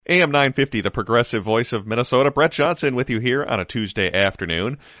AM 950, the progressive voice of Minnesota. Brett Johnson with you here on a Tuesday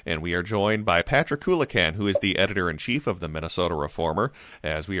afternoon, and we are joined by Patrick Coolican, who is the editor-in-chief of the Minnesota Reformer,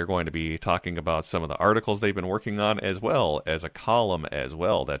 as we are going to be talking about some of the articles they've been working on, as well as a column as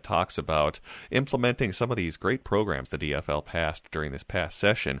well that talks about implementing some of these great programs the DFL passed during this past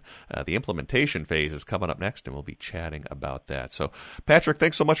session. The implementation phase is coming up next, and we'll be chatting about that. So, Patrick,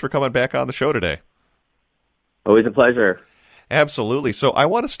 thanks so much for coming back on the show today. Always a pleasure. Absolutely. So I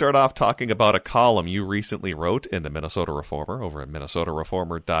want to start off talking about a column you recently wrote in the Minnesota Reformer over at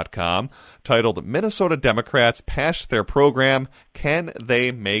minnesotareformer.com titled Minnesota Democrats Passed Their Program. Can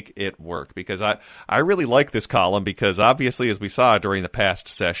They Make It Work? Because I really like this column because obviously, as we saw during the past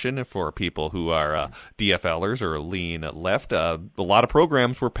session, for people who are DFLers or lean left, a lot of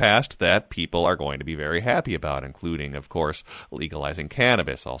programs were passed that people are going to be very happy about, including, of course, legalizing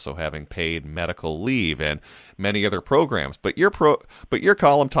cannabis, also having paid medical leave, and many other programs. But your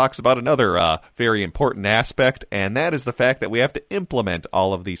column talks about another very important aspect, and that is the fact that we have to implement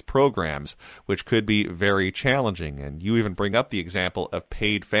all of these programs, which could be very challenging. And you even bring up the example of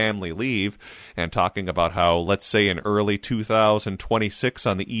paid family leave and talking about how, let's say in early 2026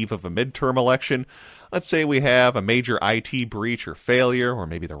 on the eve of a midterm election, let's say we have a major IT breach or failure, or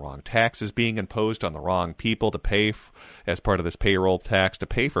maybe the wrong taxes being imposed on the wrong people to pay as part of this payroll tax to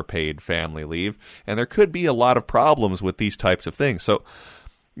pay for paid family leave. And there could be a lot of problems with these types of things. So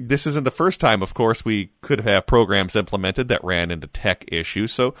this isn't the first time, of course, we could have programs implemented that ran into tech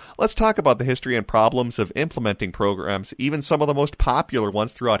issues. So let's talk about the history and problems of implementing programs, even some of the most popular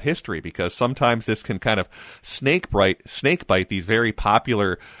ones throughout history, because sometimes this can kind of snake bite these very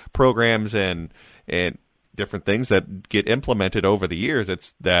popular programs and different things that get implemented over the years.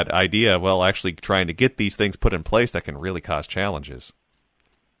 It's that idea of, well, actually trying to get these things put in place that can really cause challenges.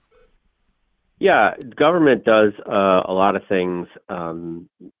 Yeah, government does a lot of things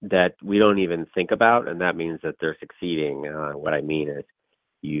that we don't even think about, and that means that they're succeeding. What I mean is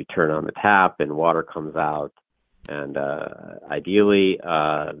you turn on the tap and water comes out, and ideally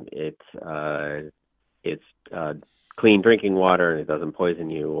it's clean drinking water and it doesn't poison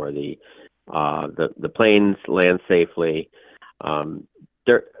you, or the planes land safely.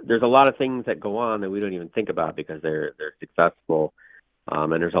 There's a lot of things that go on that we don't even think about because they're successful.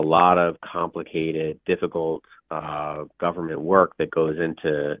 And there's a lot of complicated, difficult government work that goes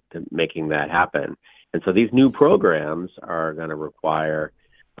into making that happen. And so these new programs are going to require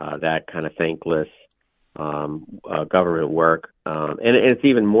that kind of thankless government work. And it's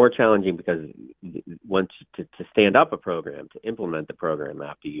even more challenging because once to stand up a program, to implement the program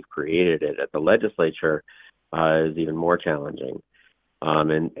after you've created it at the legislature is even more challenging.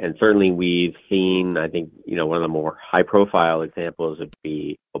 And certainly we've seen, I think, one of the more high-profile examples would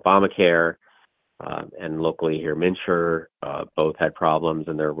be Obamacare, and locally here, Minshire, both had problems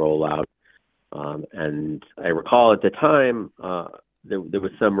in their rollout. And I recall at the time, there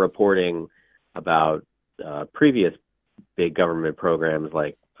was some reporting about previous big government programs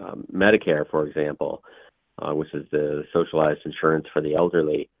like Medicare, for example, which is the socialized insurance for the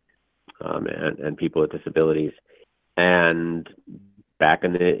elderly and people with disabilities. And back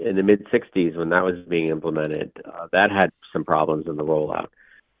in the mid 60s, when that was being implemented, that had some problems in the rollout.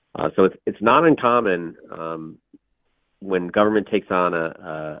 So it's not uncommon when government takes on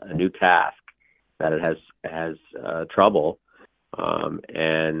a new task that it has trouble,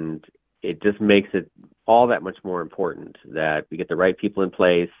 and it just makes it all that much more important that we get the right people in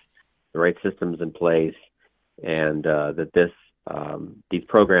place, the right systems in place, and that these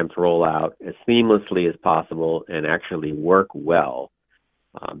programs roll out as seamlessly as possible and actually work well.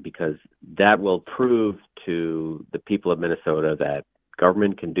 Because that will prove to the people of Minnesota that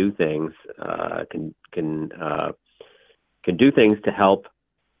government can do things, can do things to help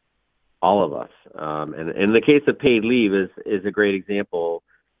all of us. And in the case of paid leave is a great example.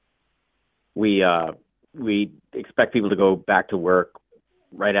 We expect people to go back to work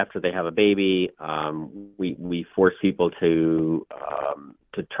right after they have a baby. We force people to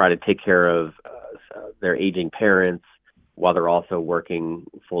try to take care of their aging parents while they're also working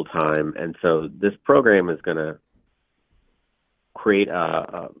full time. And so this program is going to create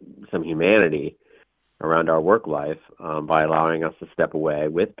some humanity around our work life by allowing us to step away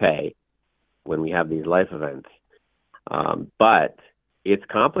with pay when we have these life events. But it's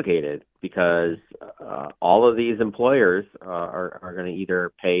complicated because all of these employers are going to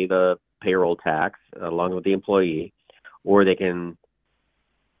either pay the payroll tax along with the employee, or they can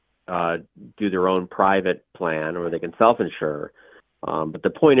do their own private plan, or they can self-insure. But the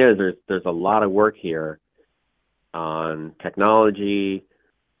point is, there's a lot of work here on technology,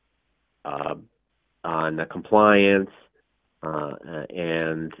 on the compliance,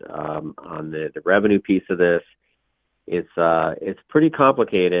 And on the revenue piece of this, it's pretty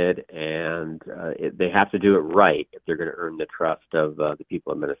complicated, and they have to do it right if they're going to earn the trust of the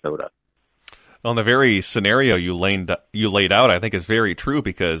people of Minnesota. Well, the very scenario you laid out, I think, is very true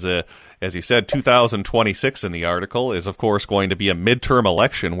because, as you said, 2026 in the article is, of course, going to be a midterm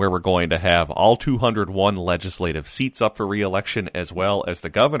election where we're going to have all 201 legislative seats up for re-election as well as the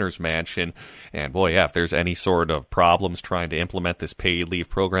governor's mansion. And boy, yeah, if there's any sort of problems trying to implement this paid leave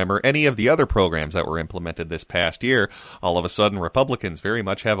program or any of the other programs that were implemented this past year, all of a sudden Republicans very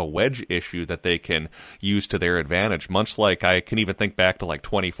much have a wedge issue that they can use to their advantage, much like I can even think back to like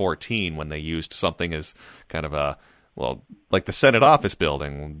 2014 when they used something as kind of like the Senate office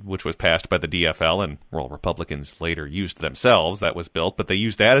building, which was passed by the DFL, and Republicans later used themselves. That was built, but they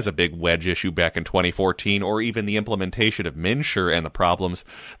used that as a big wedge issue back in 2014, or even the implementation of MNsure and the problems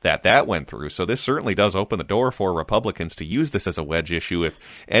that went through. So this certainly does open the door for Republicans to use this as a wedge issue if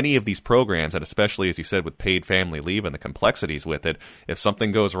any of these programs, and especially, as you said, with paid family leave and the complexities with it, if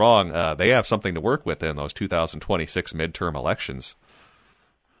something goes wrong, they have something to work with in those 2026 midterm elections.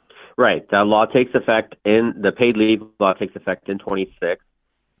 Right. The law takes effect the paid leave law takes effect in 26.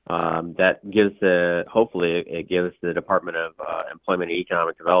 That gives hopefully it gives the Department of Employment and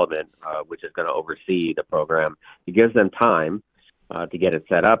Economic Development, which is going to oversee the program, it gives them time to get it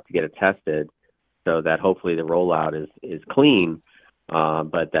set up, to get it tested, so that hopefully the rollout is clean.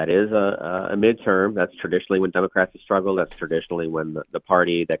 But that is a midterm. That's traditionally when Democrats have struggled. That's traditionally when the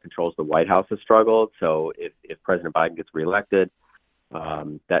party that controls the White House has struggled. So if President Biden gets reelected,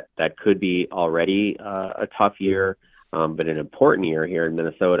 that could be already a tough year, but an important year here in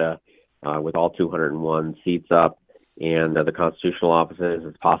Minnesota with all 201 seats up and the constitutional offices.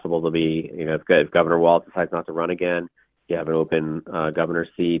 It's possible to be, if Governor Walz decides not to run again, you have an open governor's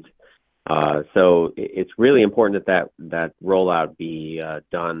seat. So it's really important that rollout be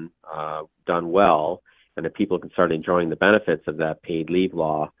done well, and that people can start enjoying the benefits of that paid leave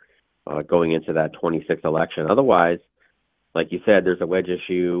law going into that 26th election. Otherwise, like you said, there's a wedge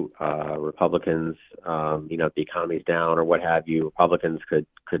issue. Republicans, if the economy's down or what have you, Republicans could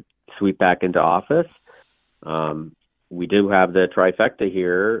sweep back into office. We do have the trifecta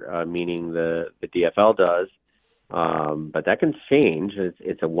here, meaning the DFL does, but that can change.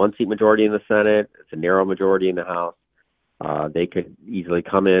 It's a one-seat majority in the Senate. It's a narrow majority in the House. They could easily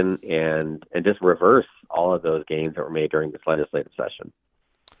come in and just reverse all of those gains that were made during this legislative session.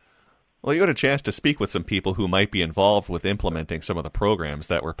 Well, you had a chance to speak with some people who might be involved with implementing some of the programs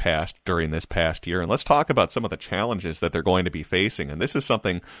that were passed during this past year. And let's talk about some of the challenges that they're going to be facing. And this is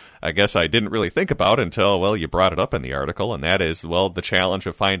something I guess I didn't really think about until, you brought it up in the article. And that is, the challenge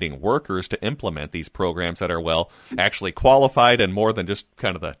of finding workers to implement these programs that are, actually qualified and more than just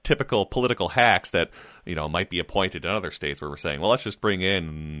kind of the typical political hacks that might be appointed in other states where we're saying, let's just bring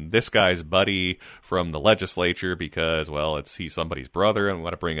in this guy's buddy from the legislature because, he's somebody's brother and we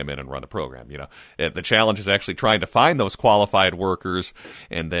want to bring him in and run the program. The challenge is actually trying to find those qualified workers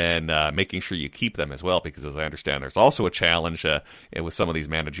and then making sure you keep them as well, because as I understand, there's also a challenge with some of these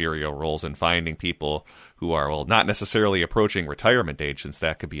managerial roles in finding people who are, not necessarily approaching retirement age, since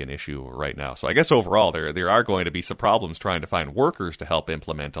that could be an issue right now. So I guess overall there are going to be some problems trying to find workers to help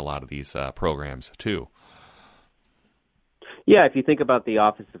implement a lot of these programs too. Yeah, if you think about the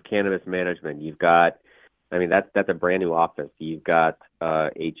Office of Cannabis Management, you've got, that's a brand new office. You've got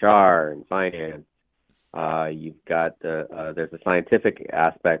HR and finance. You've got there's a scientific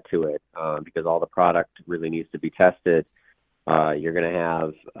aspect to it because all the product really needs to be tested. You're going to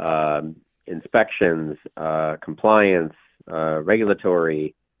have inspections, compliance,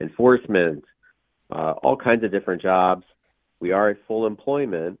 regulatory enforcement, all kinds of different jobs. We are at full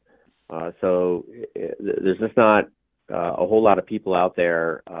employment, so there's just not a whole lot of people out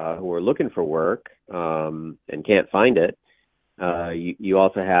there who are looking for work and can't find it. You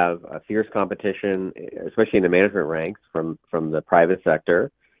also have a fierce competition, especially in the management ranks from the private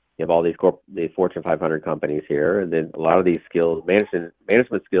sector. You have all these Fortune 500 companies here, and then a lot of these skills,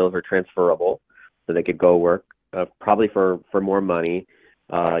 management skills, are transferable, so they could go work probably for more money.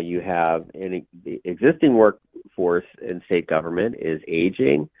 You have the existing workforce in state government is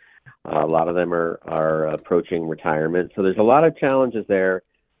aging. A lot of them are approaching retirement, so there's a lot of challenges there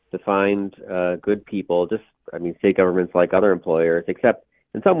to find good people. State governments, like other employers, except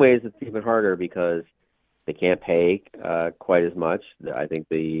in some ways it's even harder because they can't pay quite as much. I think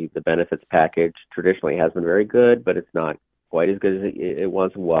the benefits package traditionally has been very good, but it's not quite as good as it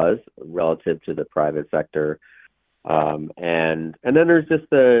once was relative to the private sector. And then there's just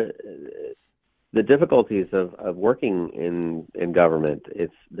the difficulties of working in government.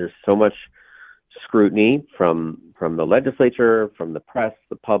 There's so much scrutiny from the legislature, from the press,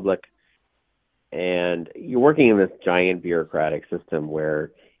 the public, and you're working in this giant bureaucratic system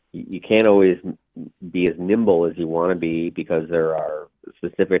where you can't always be as nimble as you want to be because there are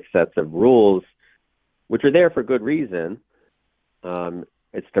specific sets of rules which are there for good reason.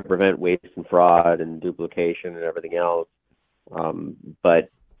 It's to prevent waste and fraud and duplication and everything else. But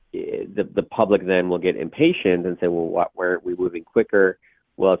the public then will get impatient and say, well, why aren't we moving quicker?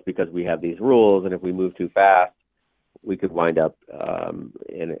 Well, it's because we have these rules, and if we move too fast, we could wind up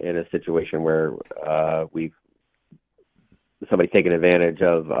in a situation where somebody's taken advantage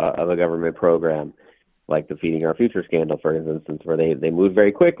of a government program, like the Feeding Our Future scandal, for instance, where they moved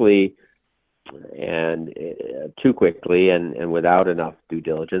very quickly and too quickly and without enough due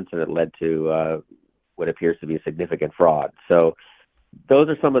diligence, and it led to what appears to be significant fraud. So those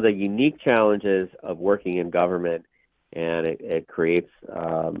are some of the unique challenges of working in government, and it creates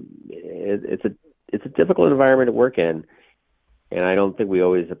it's a difficult environment to work in, and I don't think we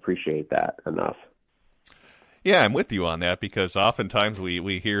always appreciate that enough. Yeah, I'm with you on that because oftentimes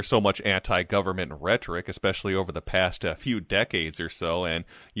we hear so much anti-government rhetoric, especially over the past few decades or so, and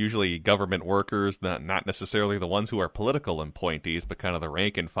usually government workers, not necessarily the ones who are political appointees, but kind of the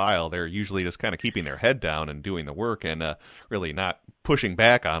rank and file, they're usually just kind of keeping their head down and doing the work and really not pushing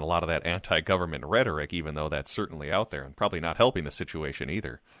back on a lot of that anti-government rhetoric, even though that's certainly out there and probably not helping the situation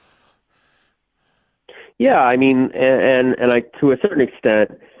either. Yeah, I mean, and I, to a certain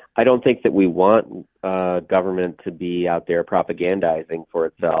extent, I don't think that we want government to be out there propagandizing for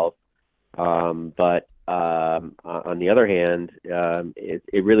itself. But on the other hand,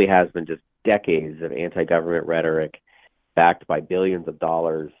 it really has been just decades of anti-government rhetoric backed by billions of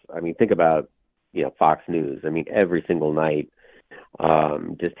dollars. I mean, think about, Fox News. I mean, every single night,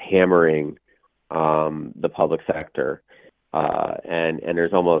 just hammering the public sector. And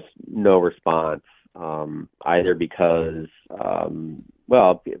there's almost no response, either because,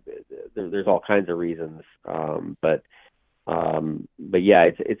 there's all kinds of reasons. But yeah,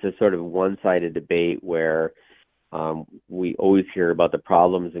 it's a sort of one-sided debate where we always hear about the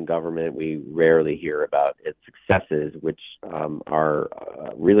problems in government. We rarely hear about its successes, which are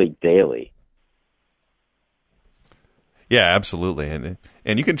really daily. Yeah, absolutely. And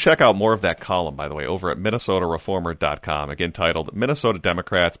you can check out more of that column, by the way, over at MinnesotaReformer.com, again titled Minnesota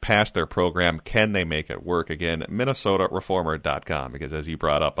Democrats Pass Their Program, Can They Make It Work? Again, MinnesotaReformer.com, because as you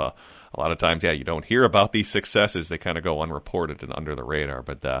brought up, a lot of times, you don't hear about these successes. They kind of go unreported and under the radar,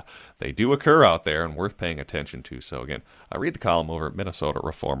 but they do occur out there and worth paying attention to. So again, read the column over at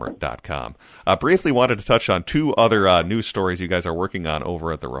MinnesotaReformer.com. Briefly wanted to touch on two other news stories you guys are working on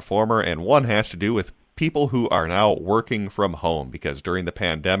over at the Reformer, and one has to do with people who are now working from home, because during the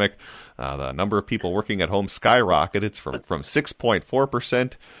pandemic, the number of people working at home skyrocketed. It's from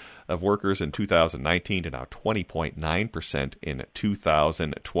 6.4% of workers in 2019 to now 20.9% in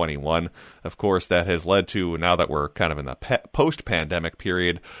 2021. Of course, that has led to, now that we're kind of in the post-pandemic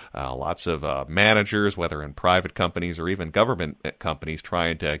period, lots of managers, whether in private companies or even government companies,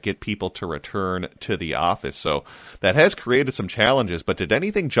 trying to get people to return to the office. So that has created some challenges, but did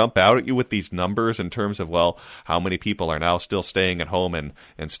anything jump out at you with these numbers in terms of, how many people are now still staying at home and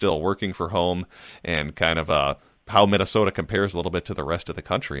still working from home, and kind of how Minnesota compares a little bit to the rest of the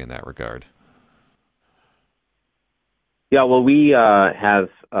country in that regard? Yeah, well, we have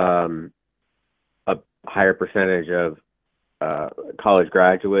a higher percentage of college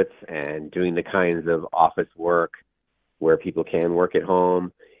graduates and doing the kinds of office work where people can work at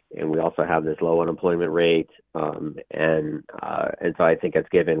home, and we also have this low unemployment rate, and so I think it's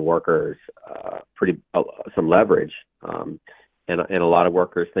given workers some leverage, and a lot of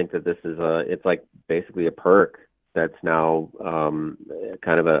workers think that this is it's like basically a perk that's now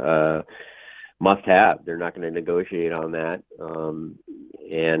kind of a must-have. They're not going to negotiate on that.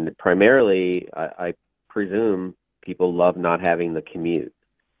 And primarily, I presume people love not having the commute.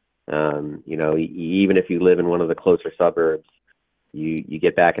 Even if you live in one of the closer suburbs, you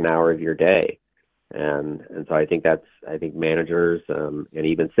get back an hour of your day. And so I think managers and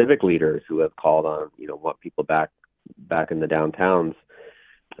even civic leaders who have called on, want people back in the downtowns,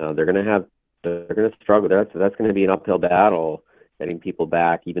 they're going to struggle. That's going to be an uphill battle getting people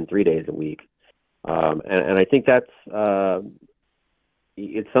back even 3 days a week. And I think that's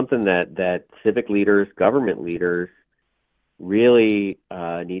it's something that civic leaders, government leaders really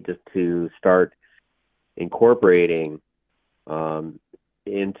need to start incorporating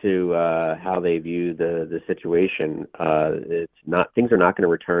into how they view the situation. Things are not going to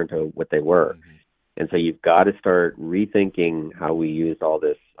return to what they were. Mm-hmm. And so you've got to start rethinking how we use all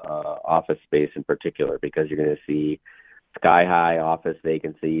this office space in particular, because you're going to see sky-high office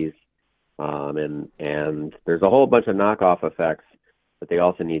vacancies. And there's a whole bunch of knockoff effects that they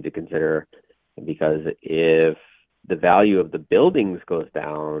also need to consider, because if the value of the buildings goes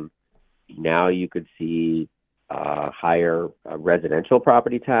down, now you could see higher residential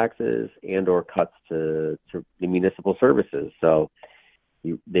property taxes and or cuts to the municipal services. So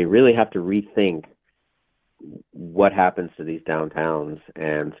they really have to rethink what happens to these downtowns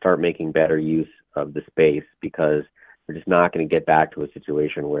and start making better use of the space, because we're just not going to get back to a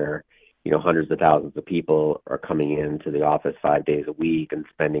situation where, hundreds of thousands of people are coming into the office 5 days a week and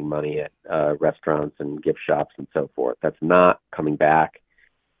spending money at restaurants and gift shops and so forth. That's not coming back.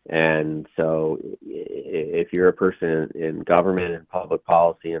 And so if you're a person in government and public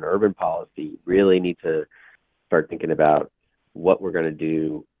policy and urban policy, you really need to start thinking about what we're going to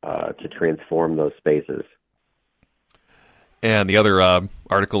do to transform those spaces. And the other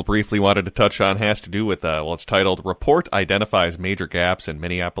article briefly wanted to touch on has to do with, it's titled, Report Identifies Major Gaps in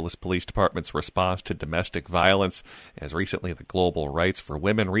Minneapolis Police Department's Response to Domestic Violence. As recently, the Global Rights for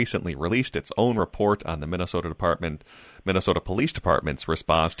Women recently released its own report on the Minnesota Police Department's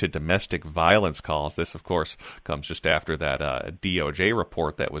response to domestic violence calls. This, of course, comes just after that DOJ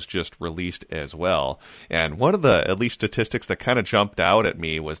report that was just released as well. And one of the, at least, statistics that kind of jumped out at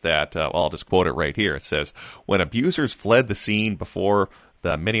me was that, I'll just quote it right here. It says, when abusers fled the scene before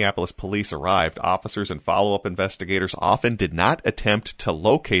the Minneapolis police arrived, officers and follow-up investigators often did not attempt to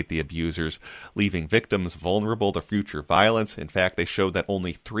locate the abusers, leaving victims vulnerable to future violence. In fact, they showed that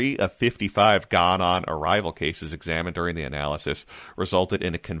only 3 of 55 gone-on-arrival cases examined during the analysis resulted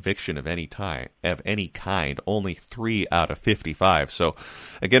in a conviction of any kind. Only 3 out of 55. So,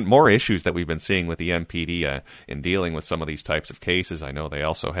 again, more issues that we've been seeing with the MPD in dealing with some of these types of cases. I know they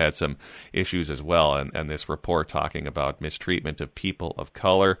also had some issues as well, and this report talking about mistreatment of people of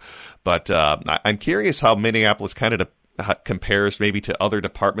color. But I'm curious how Minneapolis kind of compares maybe to other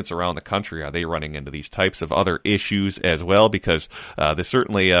departments around the country. Are they running into these types of other issues as well? Because this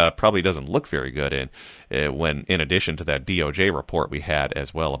certainly probably doesn't look very good when, in addition to that DOJ report we had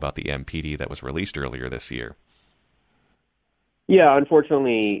as well about the MPD that was released earlier this year. Yeah,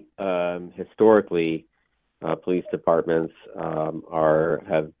 unfortunately, historically, police departments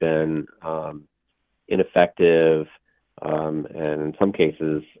have been ineffective, and in some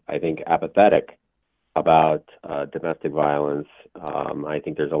cases, I think, apathetic about domestic violence. I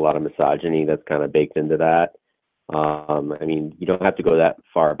think there's a lot of misogyny that's kind of baked into that. I mean, you don't have to go that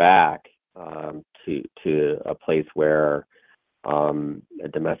far back to a place where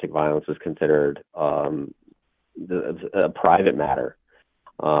domestic violence was considered a private matter.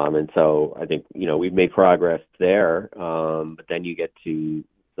 And so I think, we've made progress there, but then you get to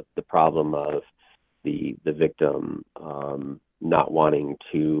the problem of the victim not wanting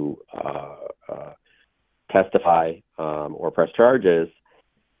to testify or press charges.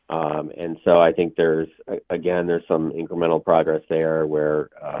 And so I think there's some incremental progress there where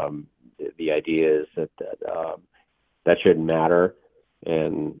the idea is that shouldn't matter,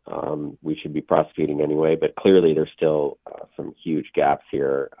 and we should be prosecuting anyway. But clearly there's still some huge gaps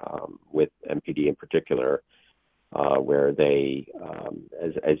here with MPD in particular, where they,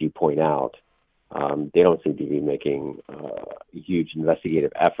 as you point out, they don't seem to be making a huge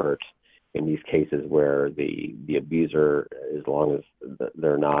investigative effort in these cases where the abuser, as long as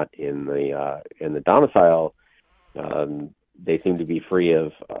they're not in the domicile, they seem to be free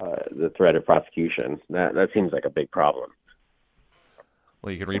of the threat of prosecution. That seems like a big problem.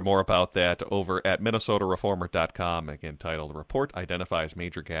 Well, you can read more about that over at MinnesotaReformer.com, again titled Report Identifies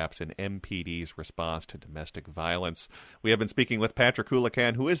Major Gaps in MPD's Response to Domestic Violence. We have been speaking with Patrick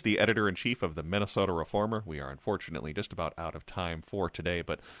Coolican, who is the editor-in-chief of the Minnesota Reformer. We are unfortunately just about out of time for today,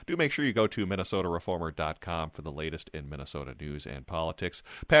 but do make sure you go to MinnesotaReformer.com for the latest in Minnesota news and politics.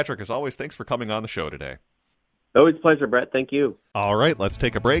 Patrick, as always, thanks for coming on the show today. Always a pleasure, Brett. Thank you. All right, let's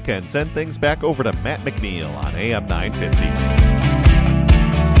take a break and send things back over to Matt McNeil on AM 950.